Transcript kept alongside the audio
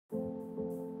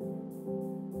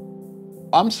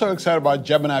I'm so excited about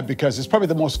Gemini because it's probably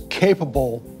the most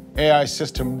capable AI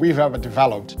system we've ever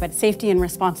developed. But safety and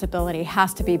responsibility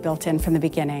has to be built in from the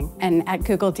beginning. And at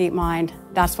Google DeepMind,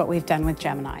 that's what we've done with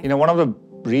Gemini. One of the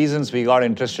reasons we got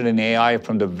interested in AI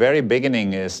from the very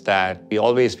beginning is that we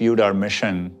always viewed our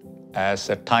mission as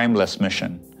a timeless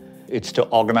mission. It's to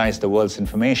organize the world's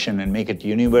information and make it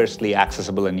universally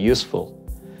accessible and useful.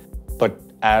 But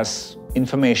as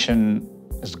information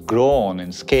has grown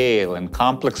in scale and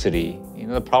complexity,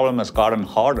 the problem has gotten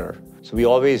harder. So we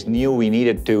always knew we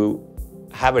needed to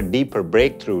have a deeper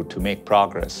breakthrough to make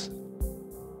progress.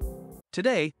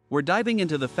 Today, we're diving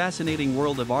into the fascinating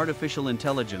world of artificial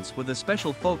intelligence with a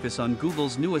special focus on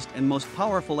Google's newest and most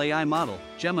powerful AI model,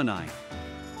 Gemini.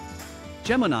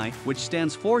 Gemini, which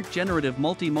stands for Generative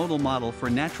Multimodal Model for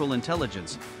Natural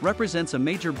Intelligence, represents a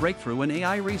major breakthrough in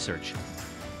AI research.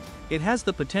 It has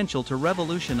the potential to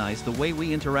revolutionize the way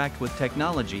we interact with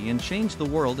technology and change the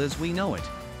world as we know it.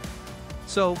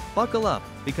 So, buckle up,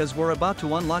 because we're about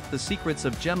to unlock the secrets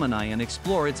of Gemini and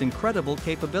explore its incredible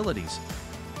capabilities.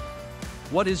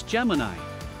 What is Gemini?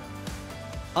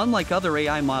 Unlike other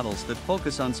AI models that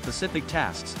focus on specific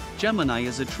tasks, Gemini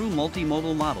is a true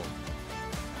multimodal model.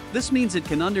 This means it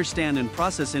can understand and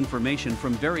process information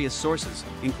from various sources,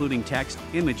 including text,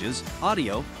 images,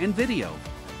 audio, and video.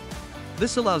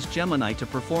 This allows Gemini to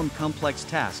perform complex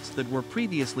tasks that were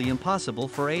previously impossible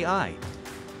for AI.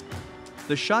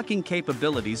 The shocking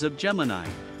capabilities of Gemini.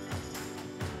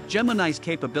 Gemini's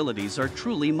capabilities are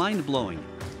truly mind-blowing.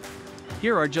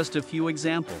 Here are just a few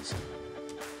examples.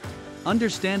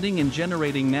 Understanding and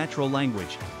generating natural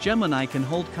language, Gemini can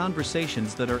hold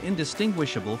conversations that are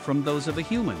indistinguishable from those of a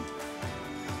human.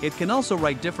 It can also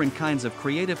write different kinds of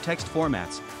creative text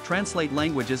formats, translate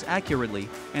languages accurately,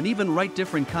 and even write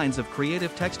different kinds of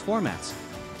creative text formats.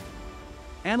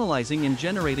 Analyzing and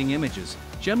generating images,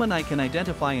 Gemini can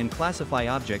identify and classify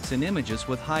objects in images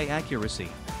with high accuracy.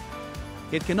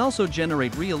 It can also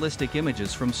generate realistic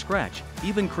images from scratch,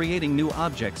 even creating new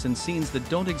objects and scenes that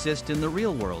don't exist in the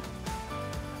real world.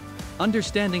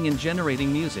 Understanding and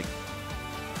generating music.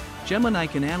 Gemini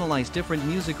can analyze different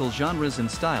musical genres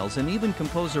and styles and even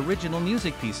compose original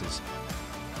music pieces.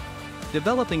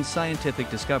 Developing scientific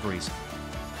discoveries.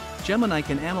 Gemini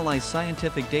can analyze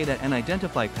scientific data and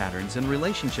identify patterns and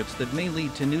relationships that may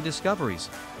lead to new discoveries.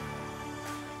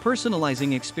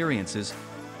 Personalizing experiences.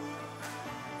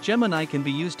 Gemini can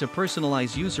be used to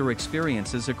personalize user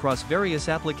experiences across various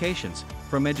applications,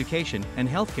 from education and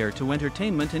healthcare to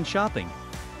entertainment and shopping.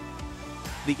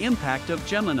 The impact of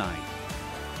Gemini.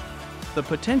 The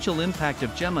potential impact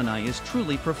of Gemini is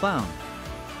truly profound.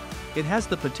 It has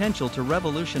the potential to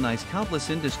revolutionize countless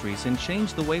industries and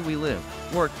change the way we live,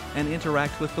 work, and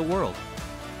interact with the world.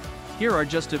 Here are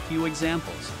just a few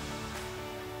examples.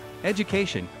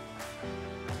 Education.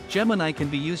 Gemini can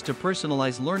be used to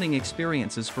personalize learning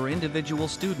experiences for individual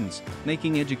students,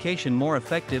 making education more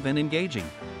effective and engaging.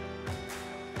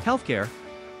 Healthcare.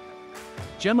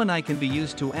 Gemini can be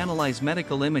used to analyze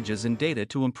medical images and data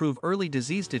to improve early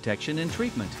disease detection and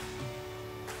treatment.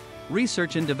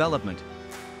 Research and development.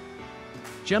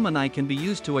 Gemini can be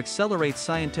used to accelerate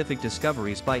scientific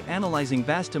discoveries by analyzing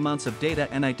vast amounts of data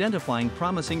and identifying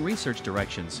promising research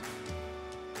directions.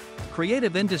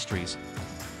 Creative industries.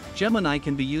 Gemini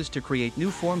can be used to create new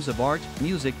forms of art,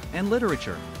 music, and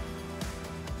literature.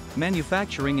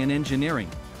 Manufacturing and engineering.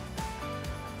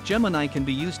 Gemini can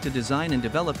be used to design and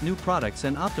develop new products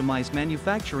and optimize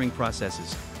manufacturing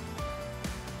processes.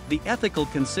 The ethical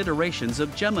considerations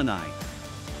of Gemini.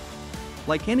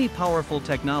 Like any powerful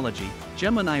technology,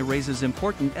 Gemini raises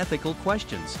important ethical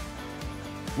questions.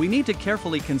 We need to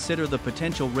carefully consider the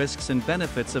potential risks and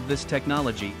benefits of this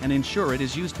technology and ensure it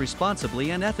is used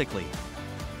responsibly and ethically.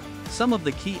 Some of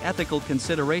the key ethical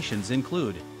considerations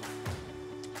include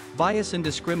bias and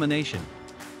discrimination.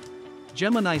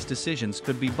 Gemini's decisions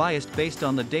could be biased based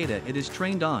on the data it is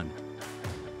trained on.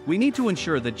 We need to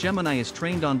ensure that Gemini is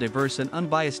trained on diverse and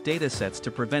unbiased datasets to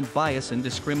prevent bias and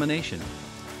discrimination.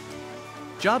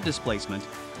 Job displacement.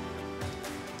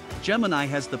 Gemini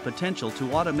has the potential to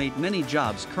automate many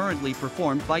jobs currently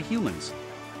performed by humans.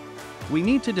 We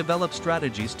need to develop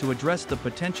strategies to address the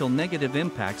potential negative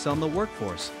impacts on the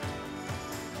workforce.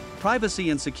 Privacy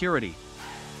and security.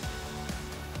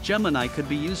 Gemini could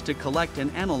be used to collect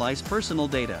and analyze personal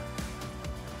data.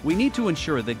 We need to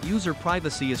ensure that user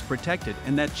privacy is protected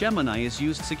and that Gemini is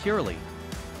used securely.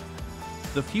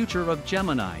 The future of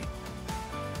Gemini.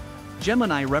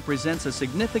 Gemini represents a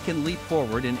significant leap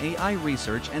forward in AI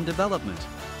research and development.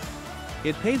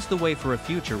 It paves the way for a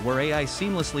future where AI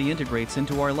seamlessly integrates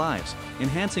into our lives,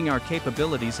 enhancing our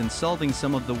capabilities and solving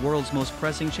some of the world's most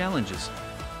pressing challenges.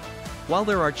 While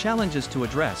there are challenges to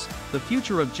address, the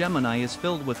future of Gemini is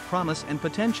filled with promise and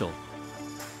potential.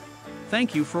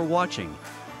 Thank you for watching.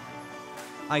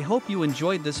 I hope you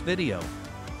enjoyed this video.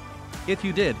 If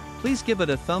you did, please give it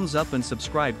a thumbs up and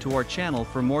subscribe to our channel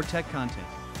for more tech content.